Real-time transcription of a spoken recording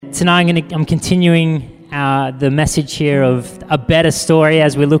tonight I'm continuing the message here of a better story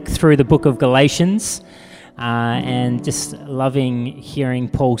as we look through the book of Galatians, and just loving hearing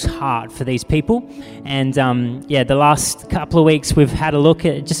Paul's heart for these people. And the last couple of weeks we've had a look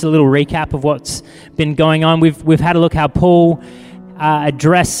at just a little recap of what's been going on. We've had a look how Paul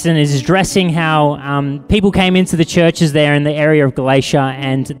addressed and is addressing how people came into the churches there in the area of Galatia,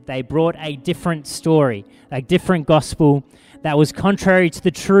 and they brought a different story, a different gospel that was contrary to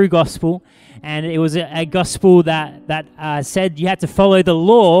the true gospel. And it was a gospel that said you had to follow the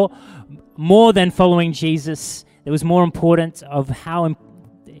law more than following Jesus. It was more important of how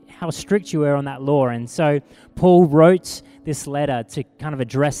strict you were on that law. And so Paul wrote this letter to kind of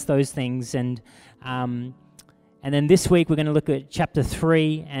address those things. And then this week we're going to look at chapter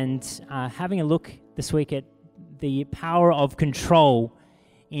 3 and having a look this week at the power of control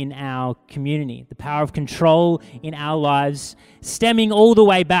in our community, the power of control in our lives, stemming all the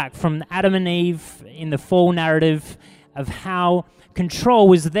way back from Adam and Eve in the fall narrative of how control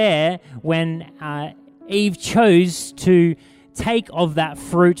was there when Eve chose to take of that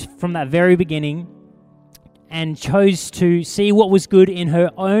fruit from that very beginning and chose to see what was good in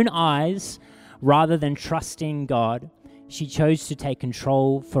her own eyes rather than trusting God. She chose to take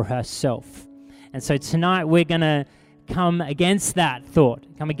control for herself. And so tonight we're going to come against that thought,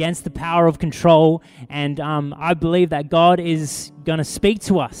 come against the power of control, and I believe that God is going to speak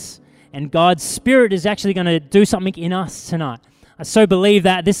to us, and God's Spirit is actually going to do something in us tonight. I so believe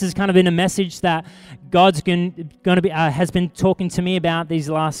that this has kind of been a message that God's going to be has been talking to me about these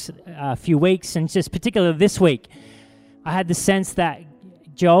last few weeks, and just particularly this week. I had the sense that,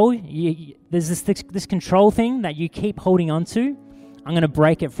 Joel, there's this control thing that you keep holding on to. I'm going to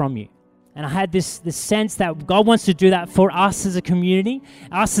break it from you. And I had this sense that God wants to do that for us as a community,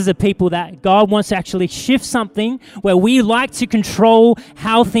 us as a people, that God wants to actually shift something where we like to control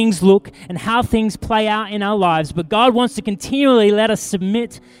how things look and how things play out in our lives. But God wants to continually let us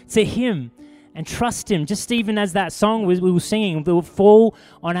submit to Him and trust Him. Just even as that song we were singing, we will fall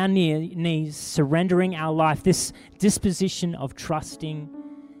on our knees, surrendering our life, this disposition of trusting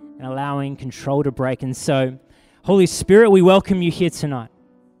and allowing control to break. And so, Holy Spirit, we welcome you here tonight.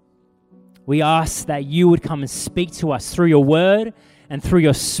 We ask that you would come and speak to us through your word and through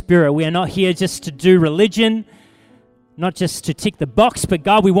your Spirit. We are not here just to do religion, not just to tick the box, but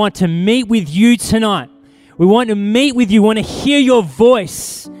God, we want to meet with you tonight. We want to meet with you. We want to hear your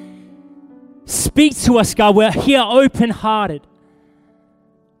voice. Speak to us, God. We're here open-hearted.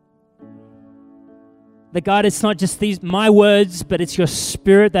 That God, it's not just my words, but it's your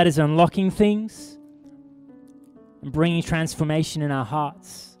Spirit that is unlocking things and bringing transformation in our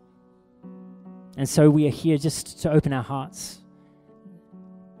hearts. And so we are here just to open our hearts.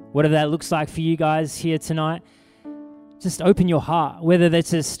 Whatever that looks like for you guys here tonight, just open your heart. Whether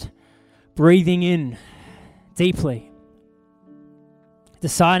that's just breathing in deeply,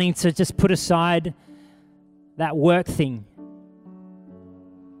 deciding to just put aside that work thing.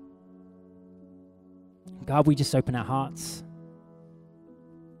 God, we just open our hearts.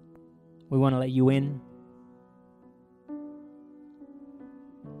 We want to let you in.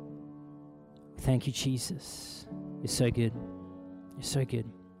 Thank you, Jesus. You're so good. You're so good.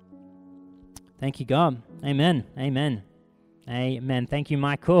 Thank you, God. Amen. Amen. Amen. Thank you,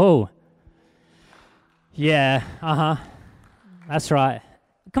 Michael. Yeah, that's right.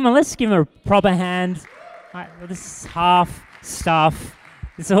 Come on, let's give him a proper hand. All right, this is half stuff.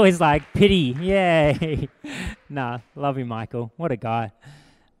 It's always like pity. Yay. Nah, love you, Michael. What a guy.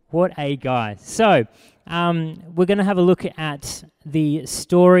 What a guy. So, we're going to have a look at the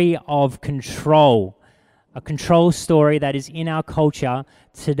story of control, a control story that is in our culture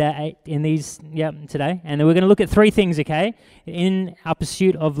today, today. And then we're going to look at three things, okay? In our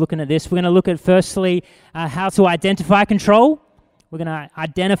pursuit of looking at this, we're going to look at firstly, how to identify control. We're going to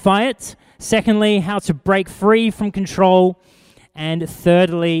identify it. Secondly, how to break free from control. And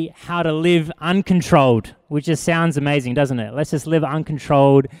thirdly, how to live uncontrolled, which just sounds amazing, doesn't it? Let's just live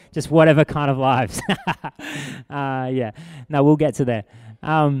uncontrolled, just whatever kind of lives. No, we'll get to there.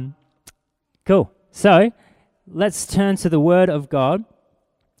 Cool. So let's turn to the Word of God.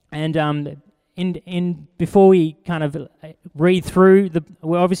 And before we kind of read through,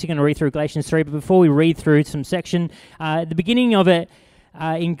 we're obviously going to read through Galatians 3, but before we read through some section, at the beginning of it,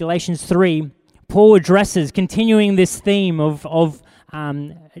 in Galatians 3, Paul addresses, continuing this theme of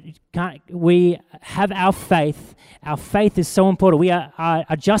we have our faith. Our faith is so important. We are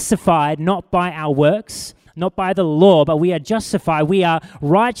justified not by our works, not by the law, but we are justified. We are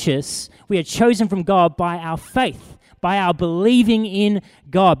righteous. We are chosen from God by our faith, by our believing in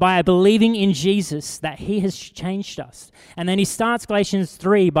God, by our believing in Jesus, that he has changed us. And then he starts Galatians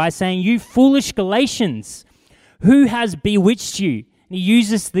 3 by saying, "You foolish Galatians, who has bewitched you?" And he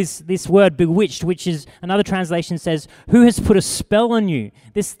uses this word bewitched, which is, another translation says, "Who has put a spell on you?"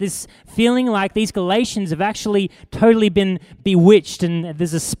 This feeling like these Galatians have actually totally been bewitched and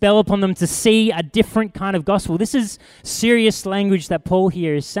there's a spell upon them to see a different kind of gospel. This is serious language that Paul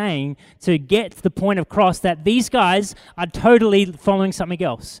here is saying to get the point across that these guys are totally following something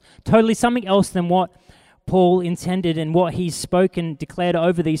else than what Paul intended and what he spoke and declared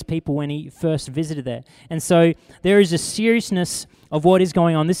over these people when he first visited there. And so there is a seriousness of what is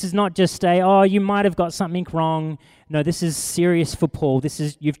going on. This is not just you might have got something wrong. No, this is serious for Paul.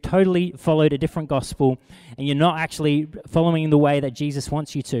 You've totally followed a different gospel and you're not actually following the way that Jesus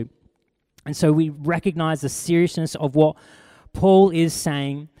wants you to. And so we recognize the seriousness of what Paul is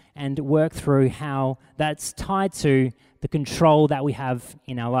saying and work through how that's tied to the control that we have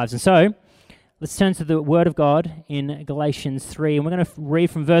in our lives. And so let's turn to the Word of God in Galatians 3, and we're going to read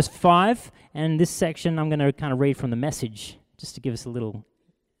from verse 5, and this section I'm going to kind of read from the Message, just to give us a little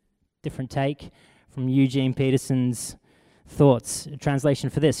different take from Eugene Peterson's thoughts,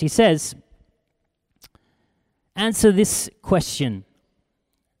 translation for this. He says, "Answer this question.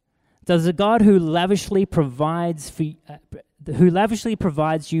 Does a God who lavishly provides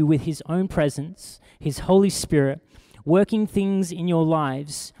you with his own presence, his Holy Spirit, working things in your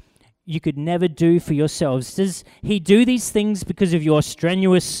lives you could never do for yourselves, does he do these things because of your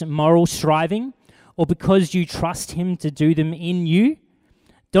strenuous moral striving or because you trust him to do them in you?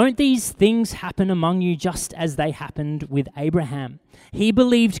 Don't these things happen among you just as they happened with Abraham? He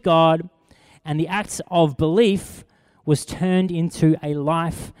believed God, and the act of belief was turned into a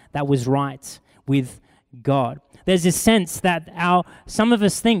life that was right with God." There's this sense that some of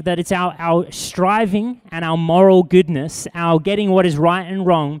us think that it's our striving and our moral goodness, our getting what is right and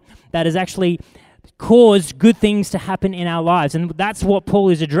wrong, that has actually caused good things to happen in our lives. And that's what Paul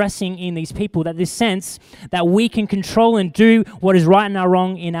is addressing in these people, that this sense that we can control and do what is right and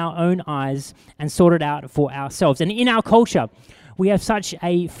wrong in our own eyes and sort it out for ourselves. And in our culture, we have such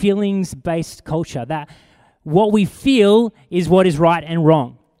a feelings-based culture that what we feel is what is right and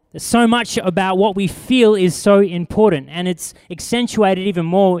wrong. There's so much about what we feel is so important, and it's accentuated even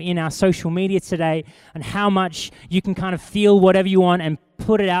more in our social media today, and how much you can kind of feel whatever you want and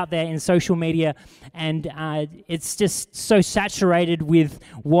put it out there in social media, and it's just so saturated with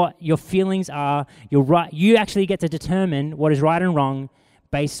what your feelings are. You're right. You actually get to determine what is right and wrong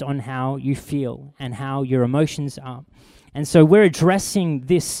based on how you feel and how your emotions are. And so we're addressing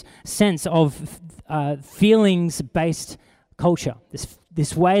this sense of feelings-based culture,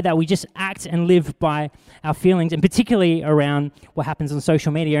 this way that we just act and live by our feelings, and particularly around what happens on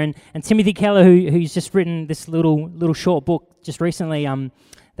social media. And Timothy Keller, who's just written this little short book just recently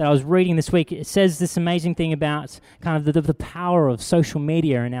that I was reading this week, it says this amazing thing about kind of the power of social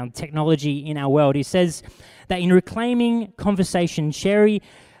media and our technology in our world. He says that in Reclaiming Conversation, Sherry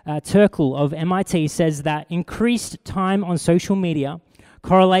Turkle of MIT says that increased time on social media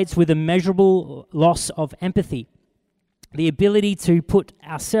correlates with a measurable loss of empathy, the ability to put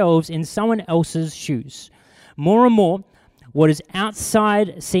ourselves in someone else's shoes. More and more, what is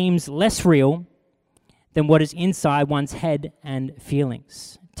outside seems less real than what is inside one's head and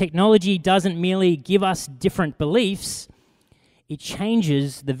feelings. Technology doesn't merely give us different beliefs, it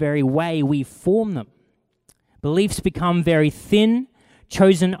changes the very way we form them. Beliefs become very thin,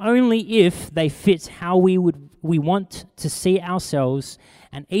 chosen only if they fit how we want to see ourselves,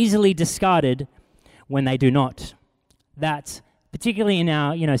 and easily discarded when they do not. That, particularly in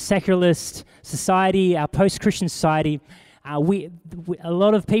our secularist society, our post-Christian society, a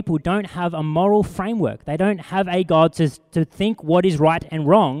lot of people don't have a moral framework. They don't have a God to think what is right and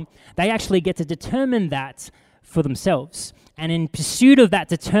wrong. They actually get to determine that for themselves. And in pursuit of that,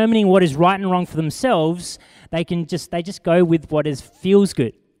 determining what is right and wrong for themselves, they just go with what feels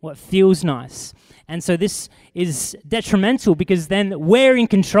good, what feels nice. And so this is detrimental, because then we're in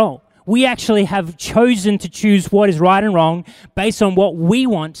control. We actually have chosen to choose what is right and wrong based on what we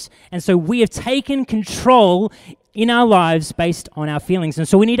want. And so we have taken control in our lives based on our feelings. And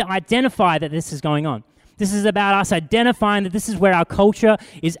so we need to identify that this is going on. This is about us identifying that this is where our culture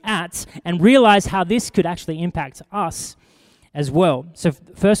is at, and realize how this could actually impact us as well. So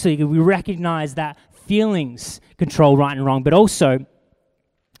firstly, we recognize that feelings control right and wrong, but also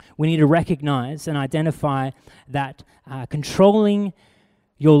we need to recognize and identify that controlling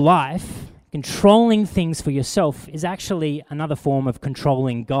your life, controlling things for yourself, is actually another form of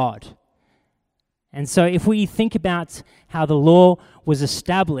controlling God. And so if we think about how the law was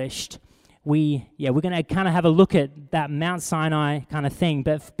established, we're going to kind of have a look at that Mount Sinai kind of thing.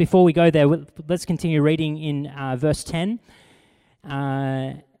 But before we go there, let's continue reading in verse 10.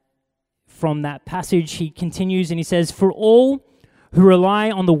 From that passage, he continues and he says, "For all who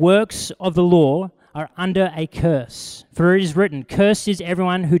rely on the works of the law are under a curse. For it is written, 'Cursed is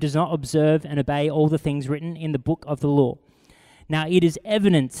everyone who does not observe and obey all the things written in the book of the law.' Now it is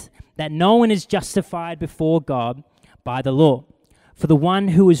evident that no one is justified before God by the law. For the one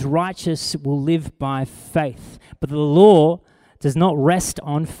who is righteous will live by faith. But the law does not rest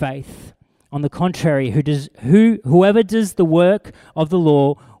on faith. On the contrary, whoever does the work of the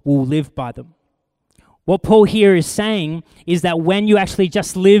law will live by them." What Paul here is saying is that when you actually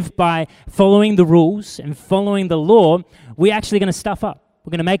just live by following the rules and following the law, we're actually going to stuff up.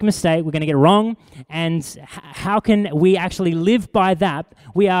 We're going to make a mistake. We're going to get it wrong. And how can we actually live by that?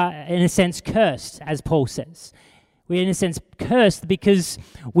 We are, in a sense, cursed, as Paul says. We're, in a sense, cursed because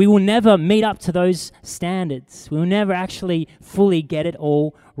we will never meet up to those standards. We will never actually fully get it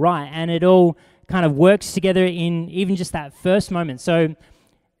all right. And it all kind of works together in even just that first moment. So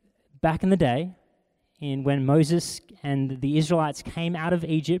back in the day, when Moses and the Israelites came out of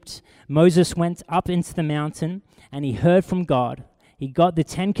Egypt, Moses went up into the mountain and he heard from God. He got the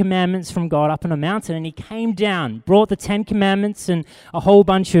 10 Commandments from God up on a mountain, and he came down, brought the 10 Commandments and a whole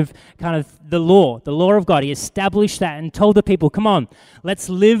bunch of kind of the law of God. He established that and told the people, come on, let's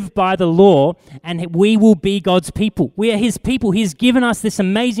live by the law, and we will be God's people. We are his people. He's given us this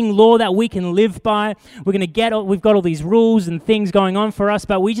amazing law that we can live by. We've got all these rules and things going on for us,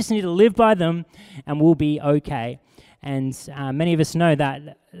 but we just need to live by them, and we'll be okay. And many of us know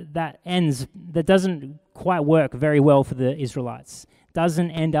that doesn't quite work very well for the Israelites.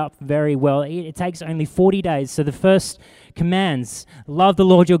 Doesn't end up very well. It takes only 40 days. So the first commands, love the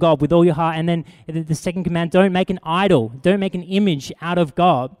Lord your God with all your heart. And then the second command, don't make an idol. Don't make an image out of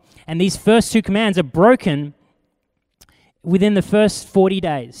God. And these first two commands are broken within the first 40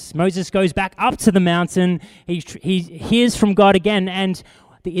 days. Moses goes back up to the mountain. He hears from God again. And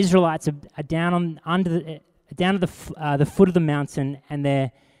the Israelites are down at the foot of the mountain, and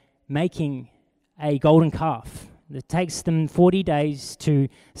they're making a golden calf. It takes them 40 days to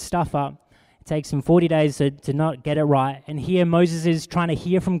stuff up. It takes them 40 days to not get it right. And here Moses is trying to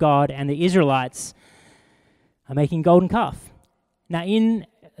hear from God, and the Israelites are making a golden calf. Now, in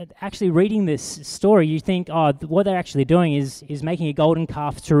actually reading this story, you think, what they're actually doing is making a golden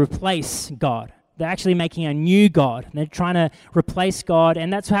calf to replace God. They're actually making a new God. They're trying to replace God,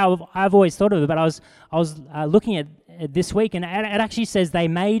 and that's how I've always thought of it. But I was looking at it this week, and it actually says they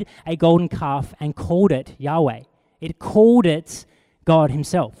made a golden calf and called it Yahweh. It called it God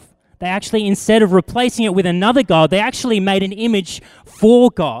himself. They actually, instead of replacing it with another God, they actually made an image for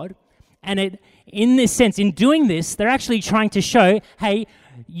God. And in this sense, in doing this, they're actually trying to show, hey,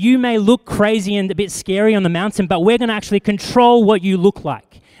 you may look crazy and a bit scary on the mountain, but we're going to actually control what you look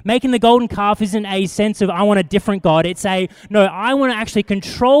like. Making the golden calf isn't a sense of I want a different God. It's no, I want to actually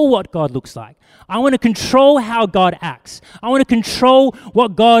control what God looks like. I want to control how God acts. I want to control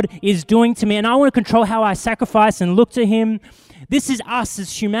what God is doing to me, and I want to control how I sacrifice and look to him. This is us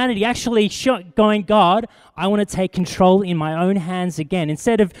as humanity actually going, God, I want to take control in my own hands again.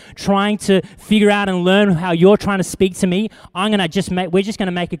 Instead of trying to figure out and learn how you're trying to speak to me, we're just going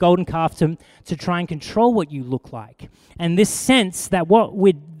to make a golden calf to try and control what you look like. And this sense that what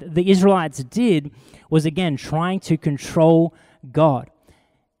the Israelites did was, again, trying to control God.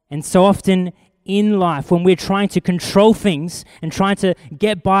 And so often in life, when we're trying to control things and trying to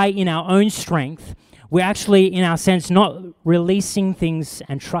get by in our own strength, we're actually, in our sense, not releasing things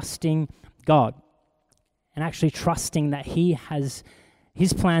and trusting God. And actually trusting that he has,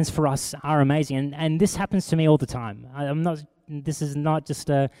 his plans for us are amazing. And this happens to me all the time. This is not just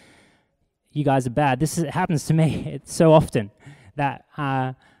you guys are bad. It happens to me. It's so often that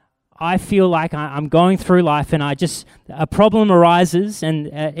I feel like I'm going through life, and a problem arises and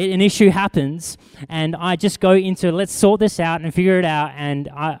an issue happens, and I just go into, let's sort this out and figure it out, and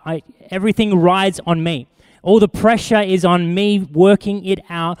everything rides on me. All the pressure is on me working it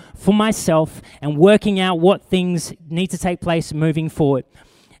out for myself and working out what things need to take place moving forward.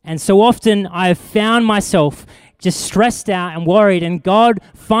 And so often I have found myself just stressed out and worried, and God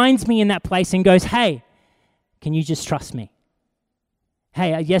finds me in that place and goes, hey, can you just trust me?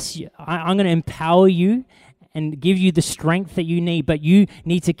 Hey, yes, I'm going to empower you and give you the strength that you need, but you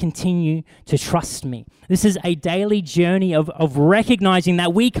need to continue to trust me. This is a daily journey of recognizing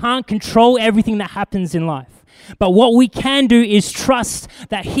that we can't control everything that happens in life. But what we can do is trust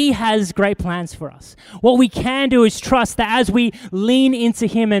that he has great plans for us. What we can do is trust that as we lean into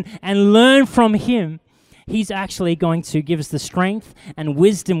him and learn from him, He's actually going to give us the strength and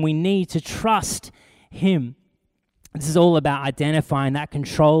wisdom we need to trust Him. This is all about identifying that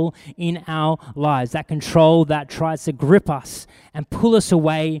control in our lives, that control that tries to grip us and pull us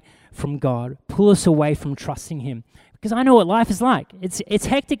away from God, pull us away from trusting Him. Because I know what life is like. It's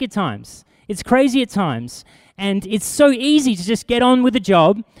hectic at times. It's crazy at times. And it's so easy to just get on with the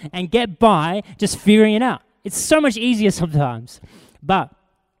job and get by just figuring it out. It's so much easier sometimes. But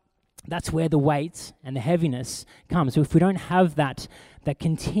that's where the weight and the heaviness comes. So if we don't have that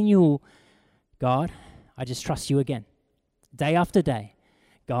continual, God, I just trust you again. Day after day,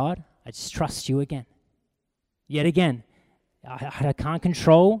 God, I just trust you again. Yet again, I can't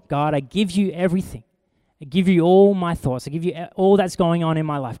control. God, I give you everything. I give you all my thoughts. I give you all that's going on in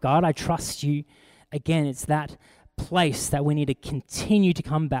my life. God, I trust you again. It's that place that we need to continue to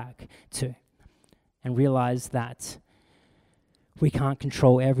come back to and realize that we can't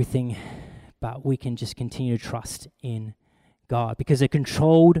control everything, but we can just continue to trust in God, because a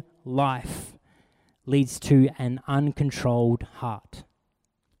controlled life leads to an uncontrolled heart.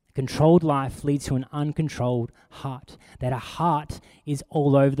 A controlled life leads to an uncontrolled heart. That our heart is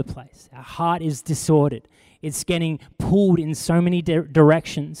all over the place. Our heart is disordered. It's getting pulled in so many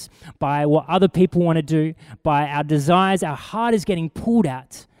directions by what other people want to do, by our desires. Our heart is getting pulled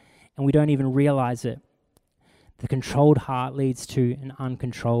out, and we don't even realize it. The controlled heart leads to an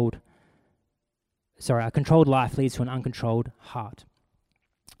uncontrolled, a controlled life leads to an uncontrolled heart.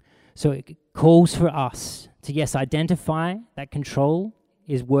 So it calls for us to, yes, identify that control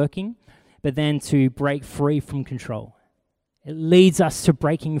is working, but then to break free from control. It leads us to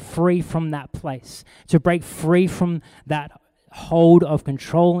breaking free from that place, to break free from that hold of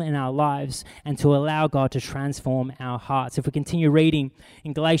control in our lives, and to allow God to transform our hearts. If we continue reading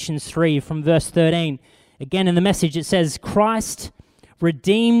in Galatians 3 from verse 13, again in the Message it says, Christ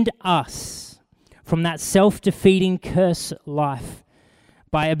redeemed us from that self-defeating curse life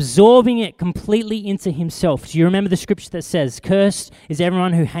by absorbing it completely into Himself. Do you remember the scripture that says, cursed is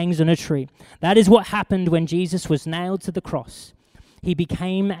everyone who hangs on a tree? That is what happened when Jesus was nailed to the cross. He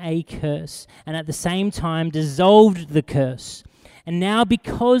became a curse, and at the same time dissolved the curse. And now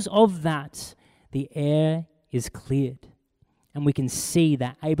because of that, the air is cleared. And we can see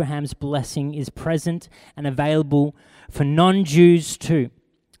that Abraham's blessing is present and available for non-Jews too.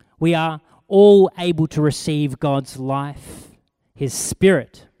 We are all able to receive God's life, His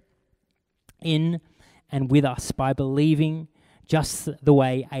Spirit, in and with us by believing just the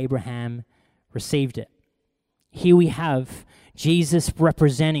way Abraham received it. Here we have Jesus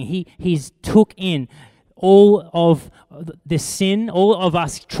representing. He's took in all of this sin, all of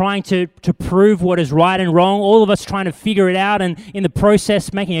us trying to prove what is right and wrong, all of us trying to figure it out, and in the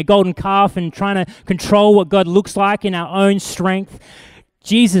process making a golden calf and trying to control what God looks like in our own strength.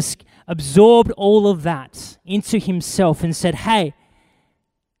 Jesus absorbed all of that into Himself and said, hey,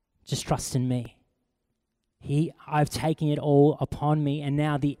 just trust in me. I've taken it all upon me, and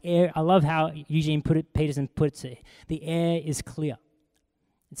now the air, I love how Eugene Peterson puts it, the air is clear.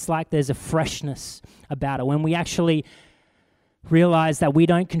 It's like there's a freshness about it. When we actually realize that we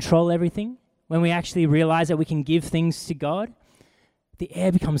don't control everything, when we actually realize that we can give things to God, the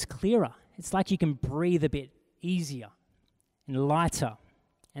air becomes clearer. It's like you can breathe a bit easier and lighter,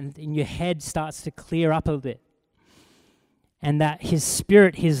 and your head starts to clear up a bit. And that His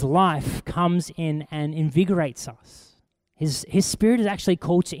Spirit, His life, comes in and invigorates us. His Spirit is actually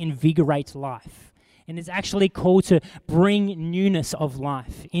called to invigorate life. And it's actually called to bring newness of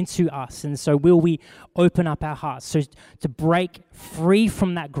life into us. And so will we open up our hearts, so to break free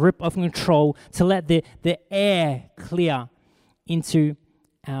from that grip of control, to let the air clear into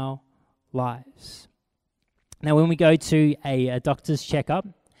our lives. Now, when we go to a doctor's checkup,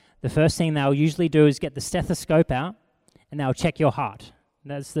 the first thing they'll usually do is get the stethoscope out, and they'll check your heart.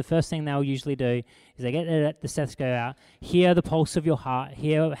 That's the first thing they'll usually do, is they get the stethoscope out, hear the pulse of your heart,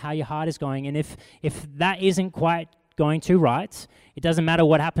 hear how your heart is going, and if that isn't quite going too right, it doesn't matter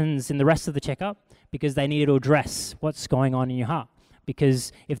what happens in the rest of the checkup, because they need to address what's going on in your heart.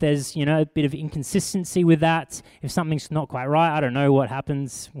 Because if there's, a bit of inconsistency with that, if something's not quite right, I don't know what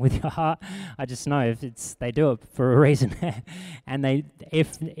happens with your heart. I just know they do it for a reason. And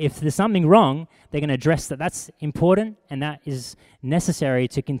if there's something wrong, they're going to address that. That's important, and that is necessary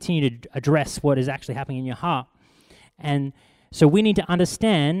to continue to address what is actually happening in your heart. And so we need to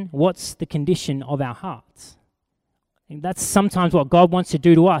understand what's the condition of our hearts. And that's sometimes what God wants to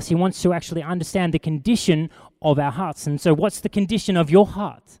do to us. He wants to actually understand the condition of our hearts. And so what's the condition of your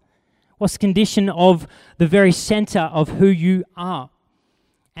heart? What's the condition of the very center of who you are?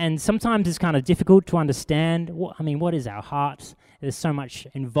 And sometimes it's kind of difficult to understand. What is our heart? There's so much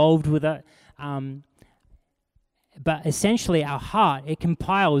involved with it. But essentially, our heart, it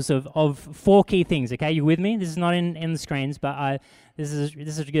compiles of four key things, okay? You with me? This is not in the screens, but this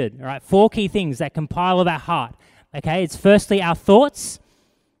is good, all right? Four key things that compile of our heart, okay? It's firstly our thoughts,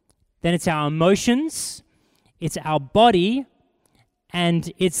 then it's our emotions, it's our body,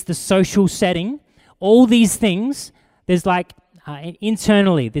 and it's the social setting. All these things, there's like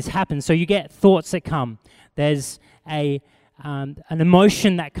internally this happens. So you get thoughts that come. There's an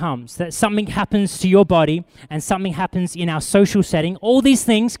emotion that comes, that something happens to your body and something happens in our social setting. All these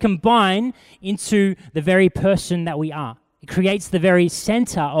things combine into the very person that we are. It creates the very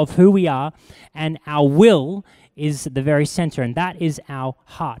center of who we are, and our will is the very center, and that is our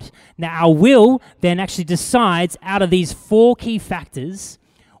heart. Now, our will then actually decides out of these four key factors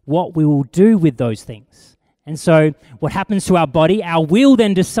what we will do with those things. And so what happens to our body, our will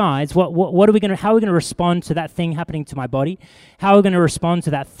then decides how are we going to respond to that thing happening to my body? How are we going to respond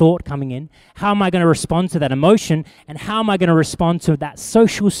to that thought coming in? How am I going to respond to that emotion? And how am I going to respond to that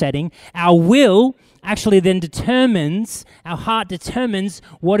social setting? Our will actually then our heart determines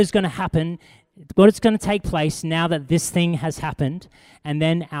what is going to happen, what is going to take place now that this thing has happened. And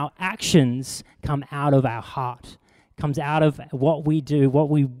then our actions come out of our heart. Comes out of what we do, what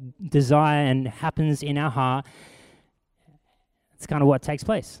we desire, and happens in our heart. It's kind of what takes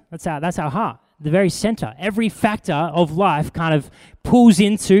place. That's our heart, the very center. Every factor of life kind of pulls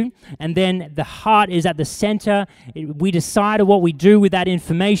into, and then the heart is at the center. We decide what we do with that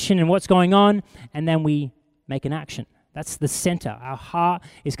information and what's going on, and then we make an action. That's the center. Our heart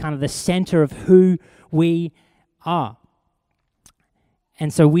is kind of the center of who we are.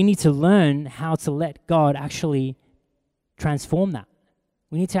 And so we need to learn how to let God actually transform that.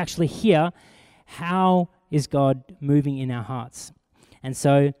 We need to actually hear how is God moving in our hearts. And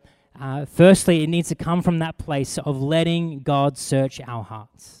so, firstly, it needs to come from that place of letting God search our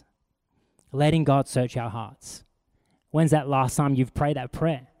hearts. Letting God search our hearts. When's that last time you've prayed that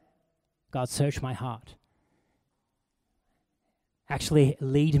prayer? God, search my heart. Actually,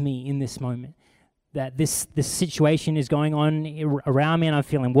 lead me in this moment. That this situation is going on around me and I'm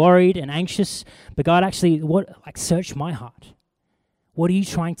feeling worried and anxious. But God, actually, search my heart. What are you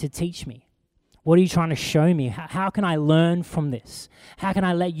trying to teach me? What are you trying to show me? How can I learn from this? How can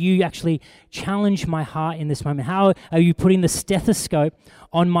I let you actually challenge my heart in this moment? How are you putting the stethoscope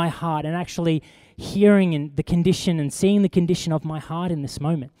on my heart and actually hearing the condition and seeing the condition of my heart in this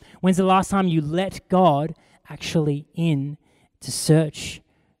moment? When's the last time you let God actually in to search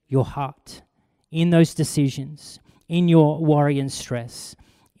your heart? In those decisions, in your worry and stress,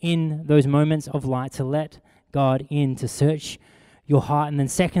 in those moments of light, to let God in, to search your heart. And then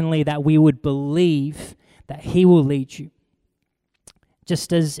secondly, that we would believe that He will lead you.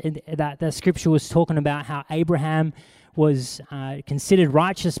 Just as that the scripture was talking about how Abraham was considered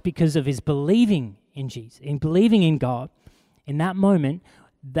righteous because of his believing in Jesus, in believing in God. In that moment,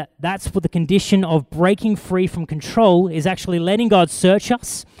 that's what the condition of breaking free from control is, actually letting God search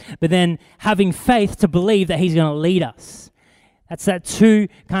us, but then having faith to believe that He's going to lead us. That's that two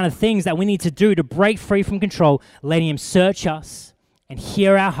kind of things that we need to do to break free from control, letting Him search us and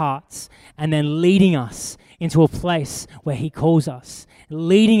hear our hearts, and then leading us into a place where He calls us,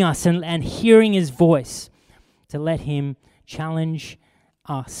 leading us and hearing His voice to let Him challenge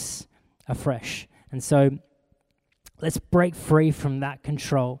us afresh. And so let's break free from that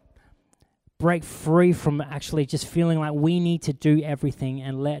control. Break free from actually just feeling like we need to do everything,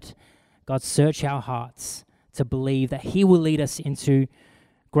 and let God search our hearts to believe that He will lead us into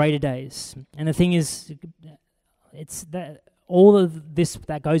greater days. And the thing is, it's that all of this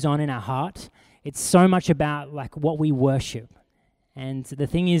that goes on in our heart, it's so much about like what we worship. And the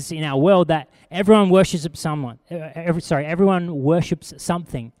thing is, in our world, that everyone worships someone. Everyone worships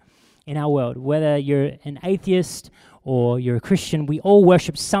something in our world. Whether you're an atheist or you're a Christian, we all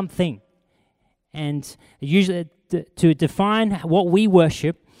worship something. And usually, to define what we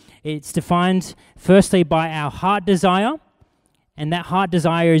worship, it's defined firstly by our heart desire, and that heart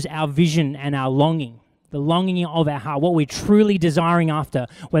desire is our vision and our longing. The longing of our heart, what we're truly desiring after,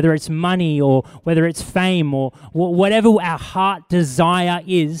 whether it's money or whether it's fame or whatever our heart desire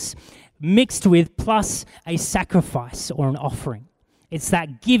is, mixed with plus a sacrifice or an offering. It's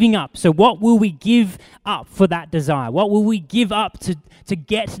that giving up. So what will we give up for that desire? What will we give up to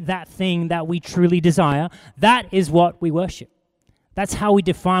get that thing that we truly desire? That is what we worship. That's how we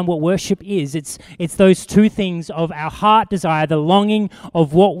define what worship is. It's those two things of our heart desire, the longing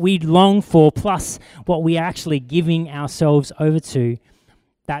of what we long for, plus what we are actually giving ourselves over to.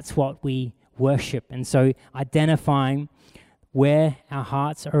 That's what we worship. And so identifying where our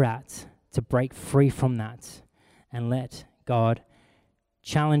hearts are at to break free from that and let God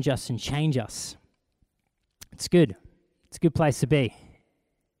challenge us and change us. It's good. It's a good place to be.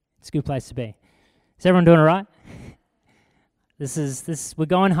 It's a good place to be. Is everyone doing all right? We're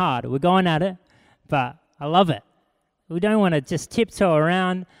going hard. We're going at it, but I love it. We don't want to just tiptoe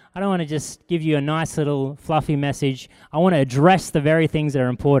around. I don't want to just give you a nice little fluffy message. I want to address the very things that are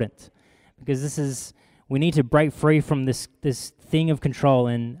important, because we need to break free from this thing of control.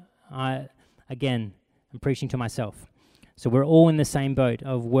 And I'm preaching to myself. So we're all in the same boat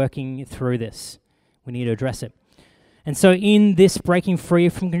of working through this. We need to address it. And so in this breaking free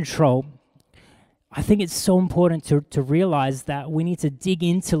from control, I think it's so important to realize that we need to dig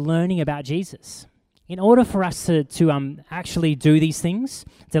into learning about Jesus. In order for us to actually do these things,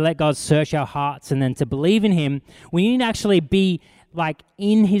 to let God search our hearts and then to believe in Him, we need to actually be like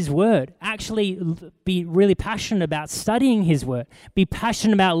in His Word, actually be really passionate about studying His Word, be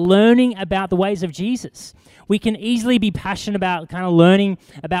passionate about learning about the ways of Jesus. We can easily be passionate about kind of learning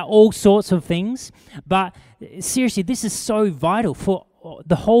about all sorts of things, but seriously, this is so vital for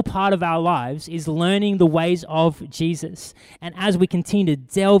the whole part of our lives is learning the ways of Jesus. And as we continue to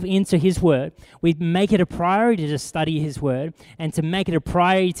delve into His Word, we make it a priority to study His Word and to make it a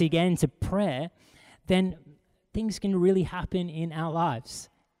priority to get into prayer, then things can really happen in our lives.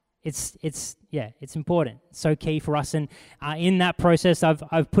 It's important. It's so key for us. And in that process,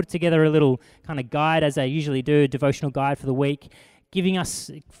 I've put together a little kind of guide, as I usually do, a devotional guide for the week, giving us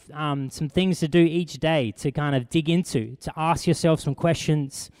some things to do each day to kind of dig into, to ask yourself some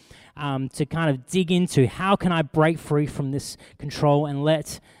questions, to kind of dig into how can I break free from this control and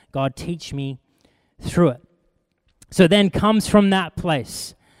let God teach me through it. So then comes from that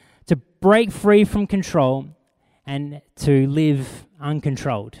place to break free from control and to live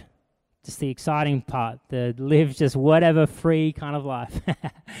uncontrolled. Just the exciting part, to live just whatever free kind of life.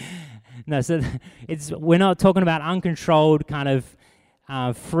 No, so we're not talking about uncontrolled kind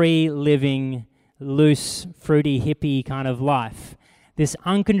of free living, loose, fruity, hippie kind of life. This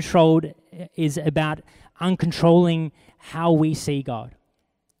uncontrolled is about uncontrolling how we see God,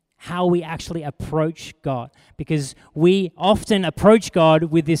 how we actually approach God, because we often approach God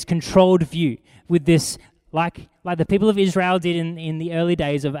with this controlled view, with this like the people of Israel did in the early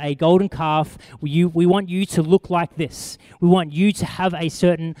days of a golden calf. We want you to look like this. We want you to have a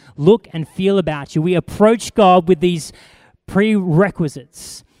certain look and feel about you. We approach God with these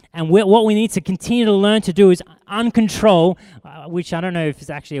prerequisites. And what we need to continue to learn to do is uncontrol, which I don't know if it's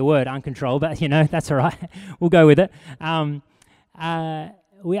actually a word, uncontrol, but that's all right. We'll go with it.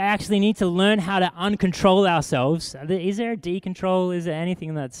 We actually need to learn how to uncontrol ourselves. Is there a decontrol? Is there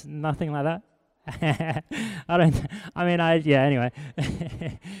anything that's nothing like that? Anyway.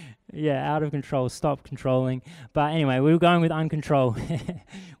 Out of control, stop controlling. But anyway, we were going with uncontrol.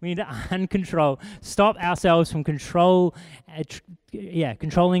 We need to uncontrol, stop ourselves from controlling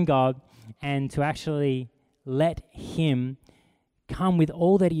God, and to actually let Him come with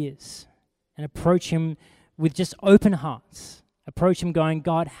all that He is and approach Him with just open hearts. Approach Him going,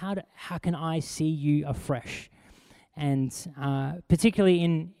 God, how can I see You afresh? And particularly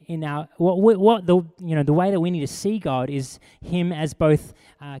in our the way that we need to see God is Him as both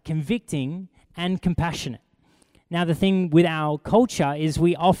convicting and compassionate. Now, the thing with our culture is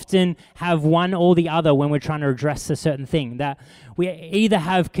we often have one or the other when we're trying to address a certain thing. That we either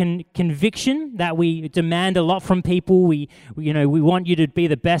have conviction, that we demand a lot from people. We want you to be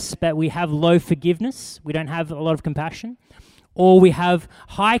the best, but we have low forgiveness. We don't have a lot of compassion. Or we have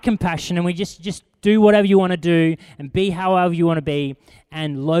high compassion and we just do whatever you want to do and be however you want to be,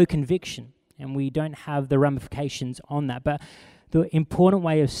 and low conviction. And we don't have the ramifications on that. But the important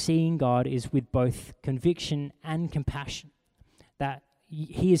way of seeing God is with both conviction and compassion. That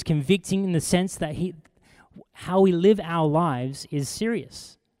He is convicting in the sense that how we live our lives is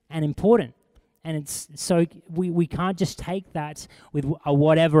serious and important. And it's so we can't just take that with a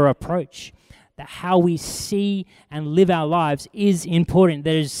whatever approach. That how we see and live our lives is important.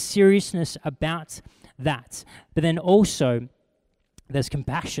 There is seriousness about that. But then also, there's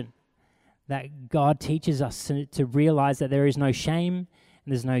compassion. That God teaches us to realize that there is no shame,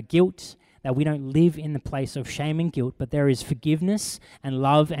 and there's no guilt, that we don't live in the place of shame and guilt, but there is forgiveness and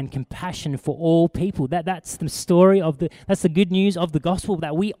love and compassion for all people. That's the story that's the good news of the gospel,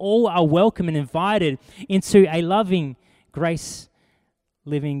 that we all are welcome and invited into a loving,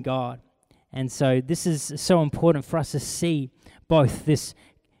 grace-living God. And so this is so important for us to see both this,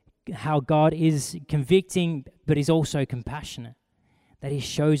 how God is convicting, but He's also compassionate. That He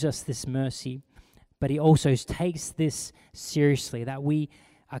shows us this mercy, but He also takes this seriously, that we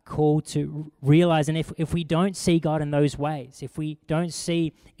are called to realize, and if we don't see God in those ways, if we don't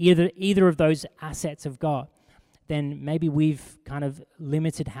see either of those assets of God, then maybe we've kind of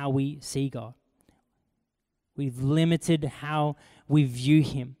limited how we see God. We've limited how we view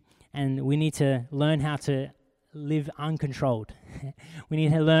him. And we need to learn how to live uncontrolled. We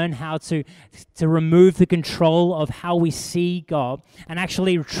need to learn how to remove the control of how we see God and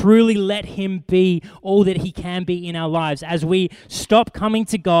actually truly let him be all that he can be in our lives as we stop coming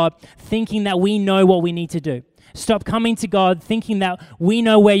to God thinking that we know what we need to do. Stop coming to God thinking that we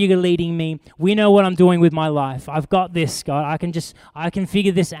know where you're leading me. We know what I'm doing with my life. I've got this, God. I can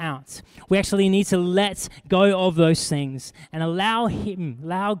figure this out. We actually need to let go of those things and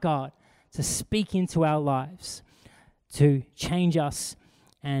allow God to speak into our lives, to change us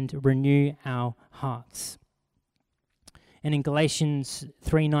and renew our hearts. And in Galatians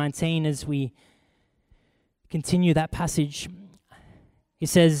 3:19, as we continue that passage, it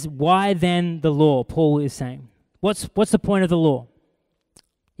says, "Why then the law?" Paul is saying. What's the point of the law?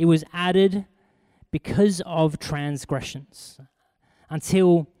 It was added because of transgressions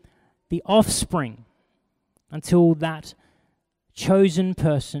until the offspring, until that chosen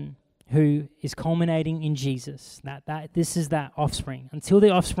person who is culminating in Jesus, this is that offspring, until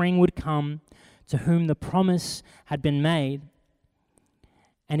the offspring would come to whom the promise had been made,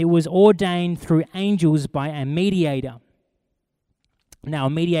 and it was ordained through angels by a mediator. Now, a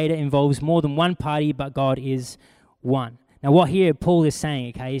mediator involves more than one party, but God is one. Now, what here Paul is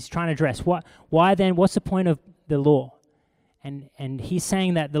saying, okay, he's trying to address why then, what's the point of the law? And he's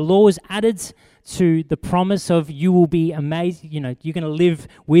saying that the law was added to the promise of you will be amazed, you're going to live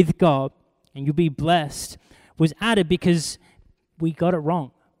with God and you'll be blessed, was added because we got it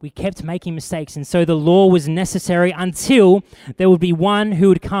wrong. We kept making mistakes. And so the law was necessary until there would be one who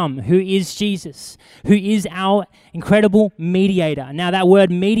would come, who is Jesus, who is our incredible mediator. Now that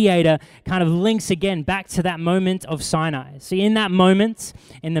word mediator kind of links again back to that moment of Sinai. See, in that moment,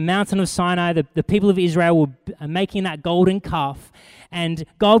 in the mountain of Sinai, the people of Israel were making that golden calf, and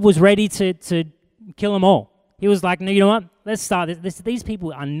God was ready to kill them all. He was like, no, you know what? Let's start this. These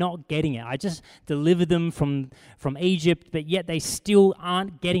people are not getting it. I just delivered them from Egypt, but yet they still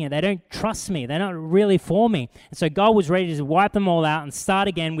aren't getting it. They don't trust me. They're not really for me. And so God was ready to wipe them all out and start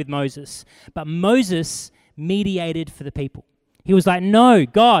again with Moses. But Moses mediated for the people. He was like, no,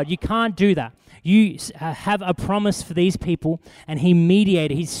 God, you can't do that. You have a promise for these people. And he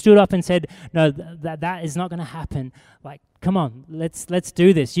mediated. He stood up and said, no, that is not going to happen. Like, come on, let's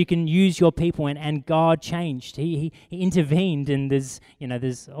do this. You can use your people, and God changed. He intervened, and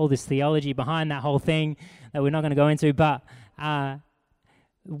there's all this theology behind that whole thing that we're not going to go into. But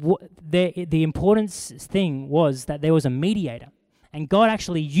the important thing was that there was a mediator, and God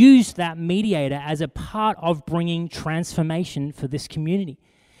actually used that mediator as a part of bringing transformation for this community.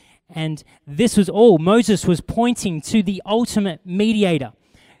 And this was all. Moses was pointing to the ultimate mediator.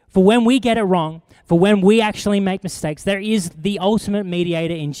 For when we get it wrong, for when we actually make mistakes, there is the ultimate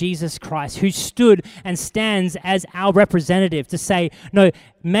mediator in Jesus Christ who stood and stands as our representative to say, no,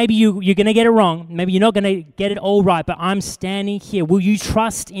 maybe you're going to get it wrong. Maybe you're not going to get it all right, but I'm standing here. Will you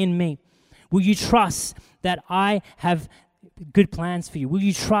trust in me? Will you trust that I have good plans for you? Will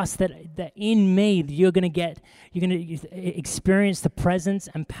you trust that in me you're going to experience the presence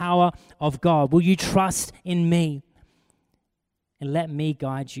and power of God? Will you trust in me? And let me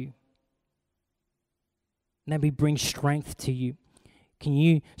guide you. Let me bring strength to you. Can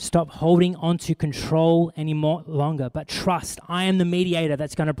you stop holding on to control any more longer, but trust I am the mediator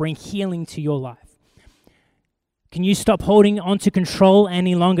that's going to bring healing to your life? Can you stop holding on to control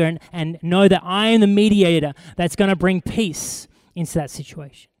any longer and know that I am the mediator that's going to bring peace into that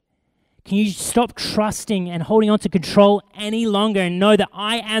situation? Can you stop trusting and holding on to control any longer and know that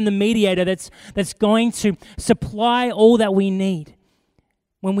I am the mediator that's going to supply all that we need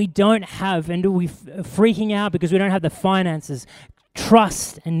when we don't have and we're freaking out because we don't have the finances?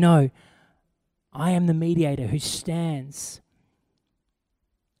 Trust and know I am the mediator who stands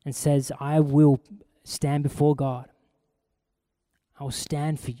and says, I will stand before God. I will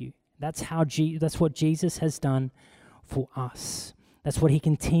stand for you. That's what Jesus has done for us. That's what he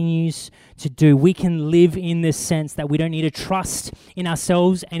continues to do. We can live in this sense that we don't need to trust in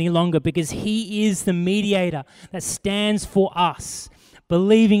ourselves any longer because he is the mediator that stands for us,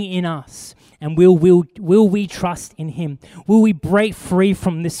 believing in us. And will we trust in him? Will we break free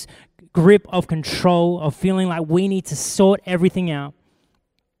from this grip of control, of feeling like we need to sort everything out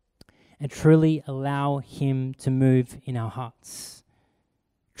and truly allow him to move in our hearts?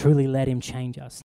 Truly let him change us.